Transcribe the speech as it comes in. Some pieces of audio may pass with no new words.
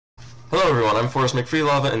Hello everyone, I'm Forrest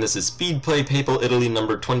McFreelava, and this is Speedplay Papal Italy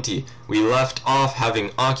number 20. We left off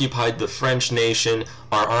having occupied the French nation,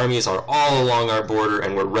 our armies are all along our border,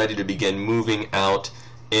 and we're ready to begin moving out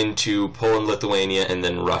into Poland, Lithuania, and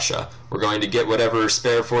then Russia. We're going to get whatever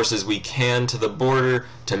spare forces we can to the border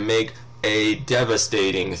to make a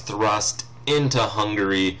devastating thrust into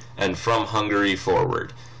Hungary and from Hungary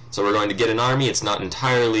forward. So we're going to get an army, it's not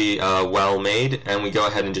entirely well made, and we go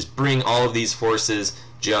ahead and just bring all of these forces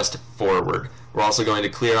just forward. We're also going to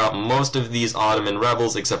clear out most of these Ottoman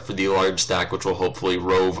rebels except for the large stack, which will hopefully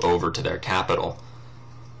rove over to their capital.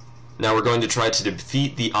 Now we're going to try to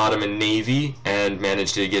defeat the Ottoman navy and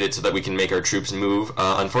manage to get it so that we can make our troops move.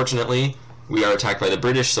 Unfortunately, we are attacked by the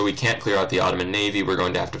British, so we can't clear out the Ottoman navy. We're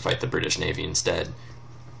going to have to fight the British navy instead.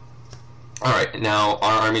 Alright, now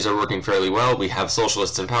our armies are working fairly well. We have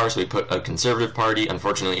socialists in power, so we put a conservative party.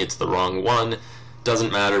 Unfortunately, it's the wrong one.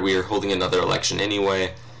 Doesn't matter, we are holding another election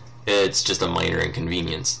anyway. It's just a minor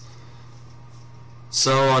inconvenience.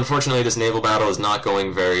 So, unfortunately, this naval battle is not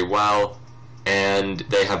going very well, and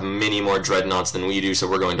they have many more dreadnoughts than we do, so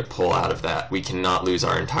we're going to pull out of that. We cannot lose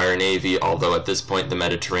our entire navy, although at this point the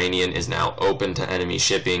Mediterranean is now open to enemy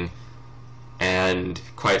shipping, and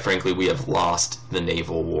quite frankly, we have lost the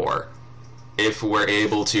naval war. If we're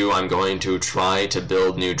able to, I'm going to try to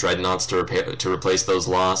build new dreadnoughts to replace those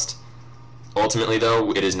lost. Ultimately,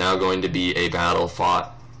 though, it is now going to be a battle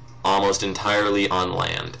fought almost entirely on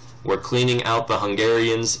land. We're cleaning out the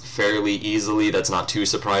Hungarians fairly easily, that's not too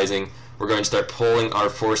surprising. We're going to start pulling our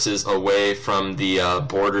forces away from the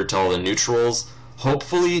border to all the neutrals.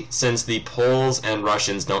 Hopefully, since the Poles and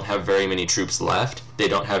Russians don't have very many troops left, they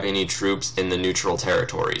don't have any troops in the neutral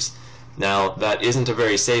territories. Now, that isn't a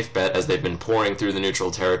very safe bet, as they've been pouring through the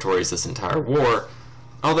neutral territories this entire war,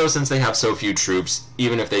 although since they have so few troops,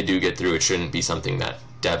 even if they do get through, it shouldn't be something that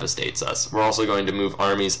devastates us. We're also going to move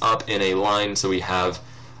armies up in a line, so we have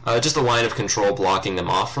just a line of control blocking them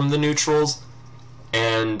off from the neutrals,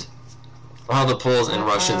 and while the Poles and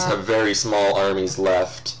Russians have very small armies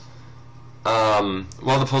left,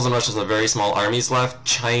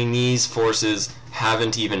 Chinese forces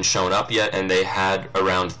haven't even shown up yet, and they had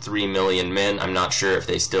around 3 million men. I'm not sure if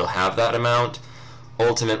they still have that amount.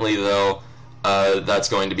 Ultimately, though, that's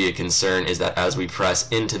going to be a concern, is that as we press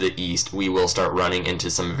into the east, we will start running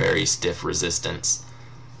into some very stiff resistance.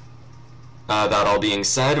 That all being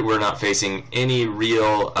said, we're not facing any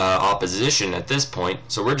real opposition at this point,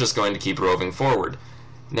 so we're just going to keep roving forward.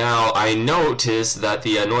 Now, I notice that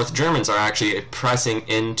the North Germans are actually pressing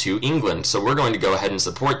into England, so we're going to go ahead and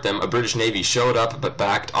support them. A British Navy showed up but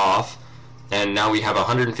backed off, and now we have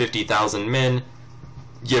 150,000 men,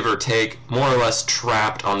 give or take, more or less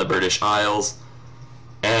trapped on the British Isles,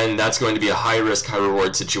 and that's going to be a high-risk,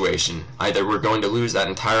 high-reward situation. Either we're going to lose that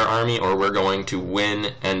entire army, or we're going to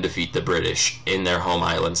win and defeat the British in their home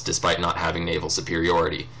islands, despite not having naval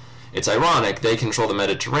superiority. It's ironic, they control the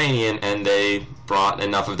Mediterranean, and they brought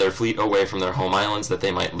enough of their fleet away from their home islands that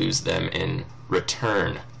they might lose them in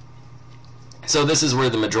return. So this is where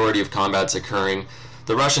the majority of combat's occurring.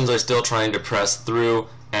 The Russians are still trying to press through,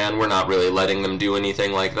 and we're not really letting them do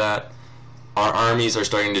anything like that. Our armies are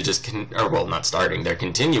starting to they're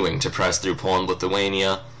continuing to press through Poland,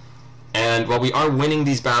 Lithuania, and while we are winning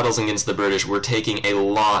these battles against the British, we're taking a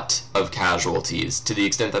lot of casualties, to the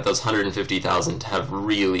extent that those 150,000 have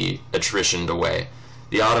really attritioned away.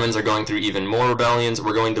 The Ottomans are going through even more rebellions.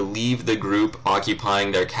 We're going to leave the group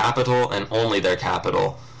occupying their capital, and only their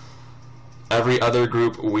capital. Every other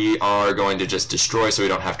group we are going to just destroy so we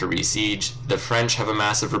don't have to re-siege. The French have a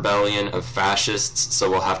massive rebellion of fascists,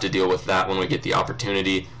 so we'll have to deal with that when we get the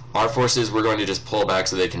opportunity. Our forces, we're going to just pull back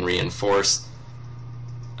so they can reinforce.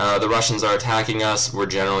 The Russians are attacking us. We're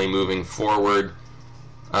generally moving forward.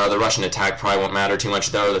 The Russian attack probably won't matter too much,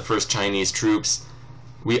 though. The first Chinese troops.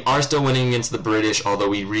 We are still winning against the British, although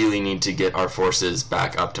we really need to get our forces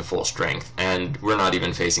back up to full strength. And we're not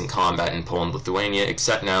even facing combat in Poland, Lithuania,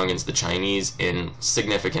 except now against the Chinese in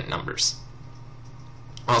significant numbers.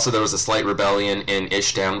 Also, there was a slight rebellion in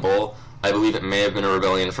Istanbul. I believe it may have been a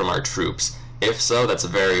rebellion from our troops. If so, that's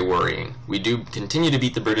very worrying. We do continue to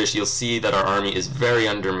beat the British. You'll see that our army is very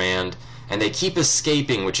undermanned, and they keep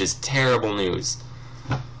escaping, which is terrible news.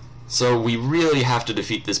 So we really have to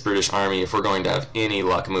defeat this British army if we're going to have any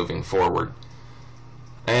luck moving forward.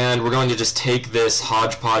 And we're going to just take this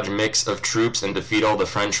hodgepodge mix of troops and defeat all the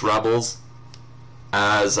French rebels,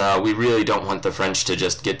 as we really don't want the French to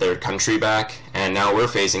just get their country back, and now we're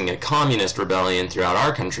facing a communist rebellion throughout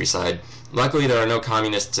our countryside. Luckily, there are no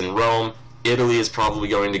communists in Rome. Italy is probably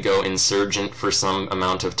going to go insurgent for some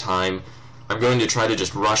amount of time. I'm going to try to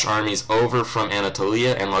just rush armies over from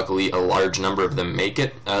Anatolia, and luckily a large number of them make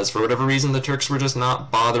it, as for whatever reason the Turks were just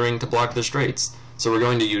not bothering to block the straits. So we're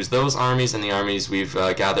going to use those armies and the armies we've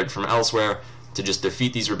gathered from elsewhere to just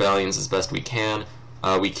defeat these rebellions as best we can.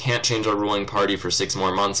 We can't change our ruling party for 6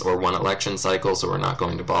 more months or 1 election cycle, so we're not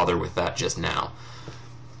going to bother with that just now.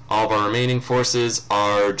 All of our remaining forces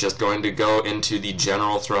are just going to go into the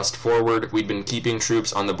general thrust forward. We've been keeping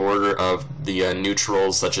troops on the border of the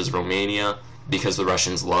neutrals, such as Romania, because the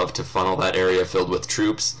Russians love to funnel that area filled with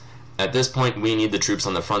troops. At this point, we need the troops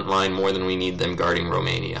on the front line more than we need them guarding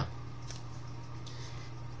Romania.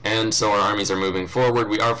 And so our armies are moving forward.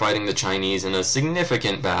 We are fighting the Chinese in a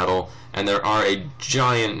significant battle, and there are a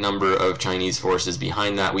giant number of Chinese forces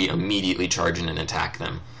behind that. We immediately charge in and attack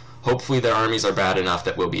them. Hopefully their armies are bad enough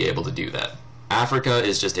that we'll be able to do that. Africa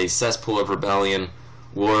is just a cesspool of rebellion.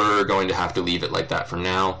 We're going to have to leave it like that for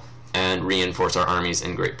now and reinforce our armies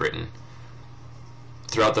in Great Britain.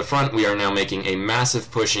 Throughout the front, we are now making a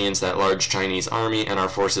massive push against that large Chinese army, and our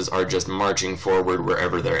forces are just marching forward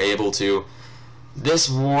wherever they're able to.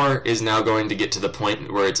 This war is now going to get to the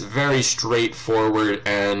point where it's very straightforward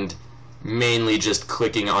and mainly just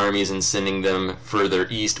clicking armies and sending them further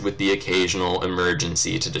east with the occasional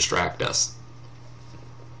emergency to distract us.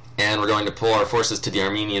 And we're going to pull our forces to the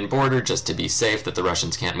Armenian border just to be safe that the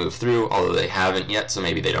Russians can't move through, although they haven't yet, so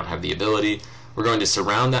maybe they don't have the ability. We're going to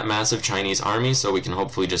surround that massive Chinese army so we can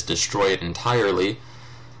hopefully just destroy it entirely.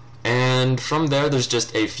 And from there, there's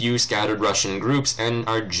just a few scattered Russian groups and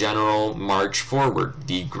our general march forward.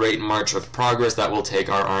 The Great March of Progress that will take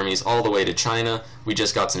our armies all the way to China. We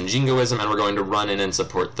just got some jingoism, and we're going to run in and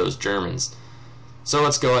support those Germans. So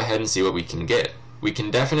let's go ahead and see what we can get. We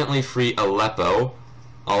can definitely free Aleppo,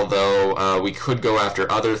 although we could go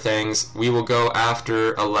after other things. We will go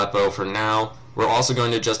after Aleppo for now. We're also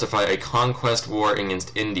going to justify a conquest war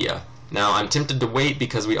against India. Now, I'm tempted to wait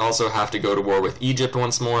because we also have to go to war with Egypt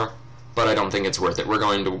once more, but I don't think it's worth it. We're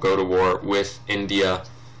going to go to war with India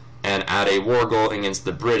and add a war goal against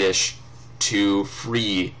the British to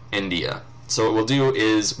free India. So what we'll do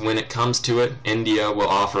is, when it comes to it, India will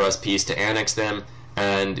offer us peace to annex them,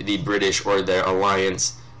 and the British or their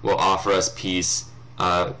alliance will offer us peace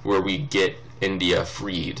where we get India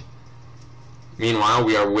freed. Meanwhile,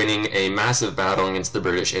 we are winning a massive battle against the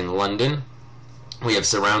British in London. We have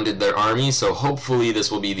surrounded their army, so hopefully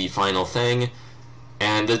this will be the final thing.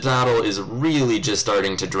 And the battle is really just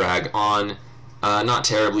starting to drag on. Not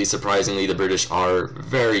terribly surprisingly, the British are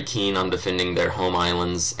very keen on defending their home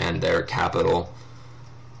islands and their capital.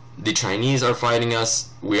 The Chinese are fighting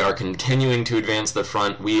us. We are continuing to advance the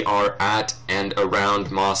front. We are at and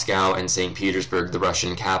around Moscow and St. Petersburg, the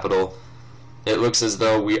Russian capital. It looks as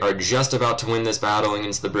though we are just about to win this battle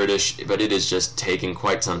against the British, but it is just taking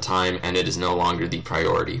quite some time, and it is no longer the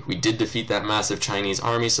priority. We did defeat that massive Chinese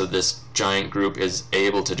army, so this giant group is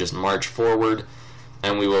able to just march forward,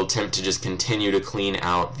 and we will attempt to just continue to clean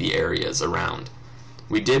out the areas around.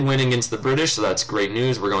 We did win against the British, so that's great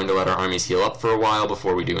news. We're going to let our armies heal up for a while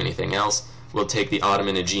before we do anything else. We'll take the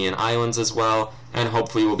Ottoman Aegean Islands as well, and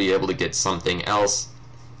hopefully we'll be able to get something else.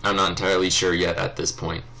 I'm not entirely sure yet at this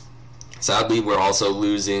point. Sadly, we're also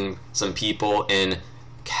losing some people in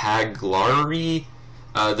Cagliari,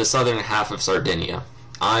 the southern half of Sardinia.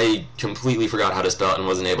 I completely forgot how to spell it and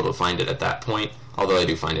wasn't able to find it at that point, although I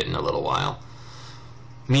do find it in a little while.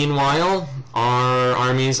 Meanwhile, our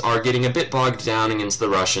armies are getting a bit bogged down against the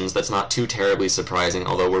Russians. That's not too terribly surprising,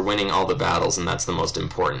 although we're winning all the battles, and that's the most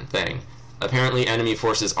important thing. Apparently, enemy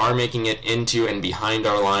forces are making it into and behind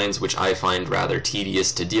our lines, which I find rather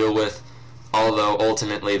tedious to deal with. Although,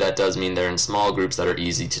 ultimately, that does mean they're in small groups that are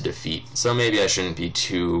easy to defeat. So maybe I shouldn't be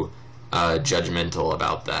too judgmental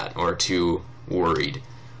about that, or too worried.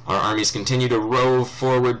 Our armies continue to rove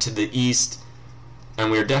forward to the east,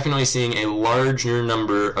 and we're definitely seeing a larger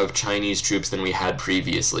number of Chinese troops than we had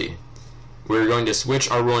previously. We're going to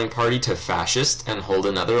switch our ruling party to fascist and hold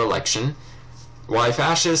another election. Why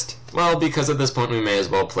fascist? Well, because at this point we may as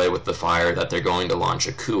well play with the fire that they're going to launch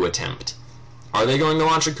a coup attempt. Are they going to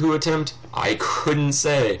launch a coup attempt? I couldn't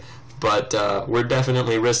say, but we're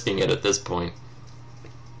definitely risking it at this point.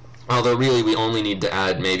 Although really we only need to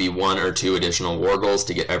add maybe 1 or 2 additional war goals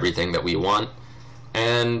to get everything that we want.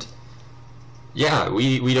 And yeah,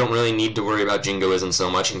 we don't really need to worry about jingoism so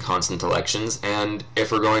much in constant elections, and if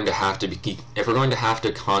we're going to have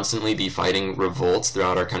to constantly be fighting revolts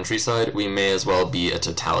throughout our countryside, we may as well be a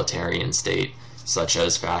totalitarian state, such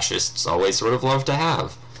as fascists always sort of love to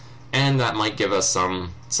have. And that might give us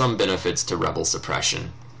some benefits to rebel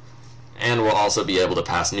suppression. And we'll also be able to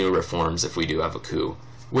pass new reforms if we do have a coup,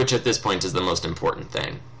 which at this point is the most important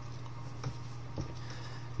thing.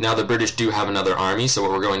 Now the British do have another army, so what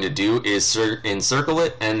we're going to do is encircle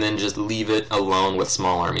it and then just leave it alone with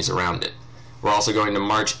small armies around it. We're also going to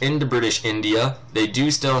march into British India. They do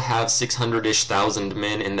still have 600-ish thousand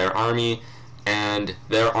men in their army, and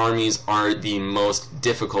their armies are the most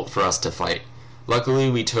difficult for us to fight. Luckily,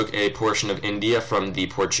 we took a portion of India from the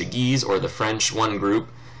Portuguese or the French, one group,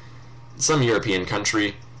 some European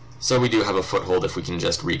country, so we do have a foothold if we can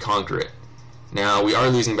just reconquer it. Now, we are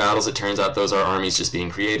losing battles. It turns out those are armies just being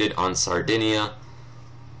created on Sardinia.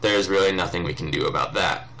 There's really nothing we can do about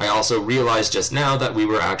that. I also realized just now that we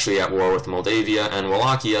were actually at war with Moldavia and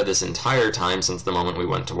Wallachia this entire time since the moment we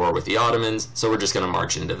went to war with the Ottomans, so we're just going to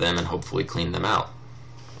march into them and hopefully clean them out.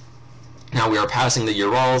 Now we are passing the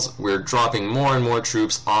Urals. We're dropping more and more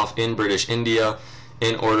troops off in British India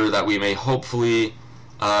in order that we may hopefully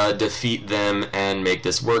defeat them and make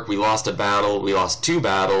this work. We lost a battle. We lost 2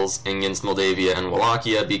 battles against Moldavia and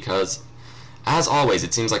Wallachia because, as always,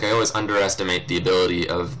 it seems like I always underestimate the ability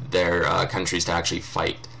of their countries to actually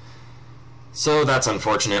fight. So that's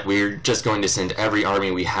unfortunate. We're just going to send every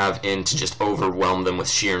army we have in to just overwhelm them with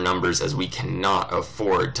sheer numbers, as we cannot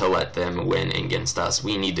afford to let them win against us.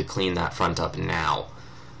 We need to clean that front up now.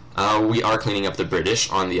 We are cleaning up the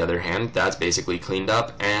British, on the other hand. That's basically cleaned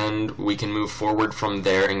up, and we can move forward from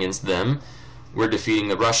there against them. We're defeating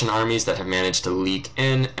the Russian armies that have managed to leak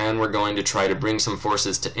in, and we're going to try to bring some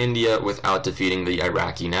forces to India without defeating the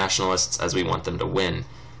Iraqi nationalists, as we want them to win.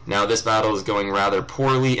 Now, this battle is going rather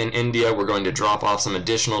poorly in India. We're going to drop off some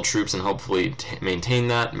additional troops and hopefully maintain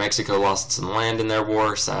that. Mexico lost some land in their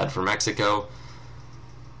war. Sad for Mexico.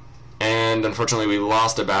 And unfortunately, we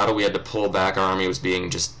lost a battle. We had to pull back. Our army was being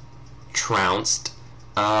just trounced.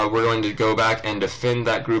 We're going to go back and defend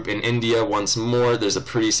that group in India once more. There's a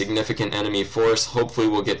pretty significant enemy force. Hopefully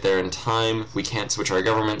we'll get there in time. We can't switch our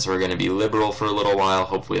government, so we're going to be liberal for a little while.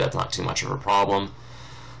 Hopefully that's not too much of a problem.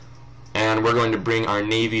 And we're going to bring our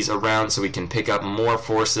navies around so we can pick up more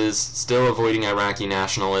forces, still avoiding Iraqi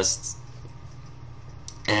nationalists,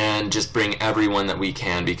 and just bring everyone that we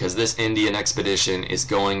can, because this Indian expedition is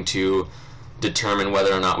going to determine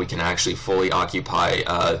whether or not we can actually fully occupy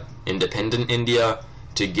independent India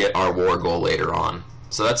to get our war goal later on.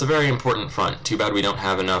 So that's a very important front. Too bad we don't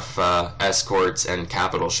have enough escorts and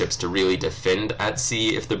capital ships to really defend at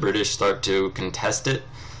sea if the British start to contest it,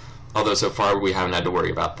 although so far we haven't had to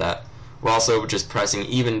worry about that. We're also just pressing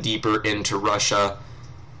even deeper into Russia,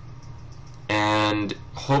 and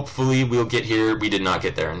hopefully we'll get here. We did not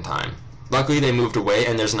get there in time. Luckily they moved away,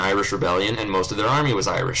 and there's an Irish rebellion, and most of their army was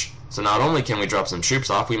Irish. So not only can we drop some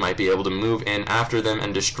troops off, we might be able to move in after them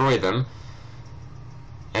and destroy them.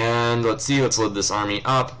 And let's see, let's load this army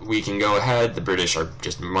up. We can go ahead. The British are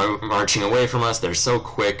just marching away from us. They're so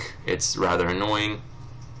quick, it's rather annoying.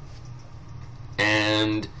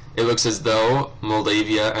 And it looks as though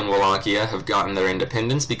Moldavia and Wallachia have gotten their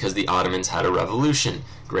independence because the Ottomans had a revolution.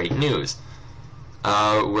 Great news.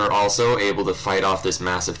 We're also able to fight off this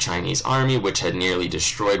massive Chinese army, which had nearly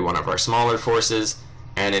destroyed one of our smaller forces,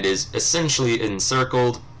 and it is essentially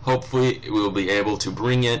encircled. Hopefully we'll be able to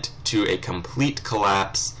bring it to a complete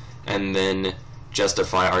collapse and then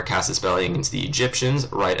justify our casus belli against the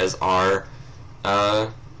Egyptians, right as our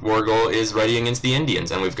war goal is ready against the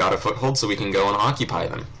Indians, and we've got a foothold so we can go and occupy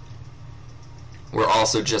them. We're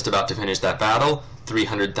also just about to finish that battle.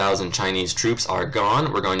 300,000 Chinese troops are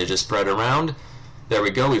gone. We're going to just spread around. There we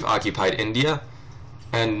go, we've occupied India.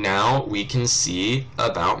 And now we can see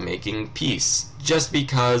about making peace. Just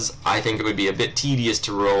because I think it would be a bit tedious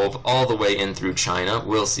to rove all the way in through China.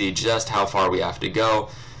 We'll see just how far we have to go.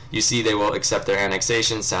 You see, they will accept their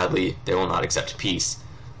annexation. Sadly, they will not accept peace.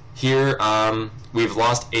 Here, we've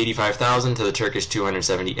lost 85,000 to the Turkish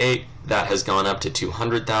 278. That has gone up to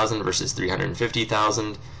 200,000 versus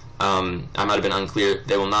 350,000. I might have been unclear.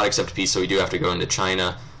 They will not accept peace, so we do have to go into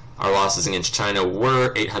China. Our losses against China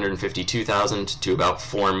were 852,000 to about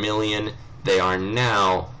 4 million. They are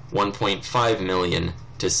now 1.5 million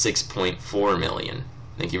to 6.4 million.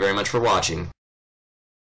 Thank you very much for watching.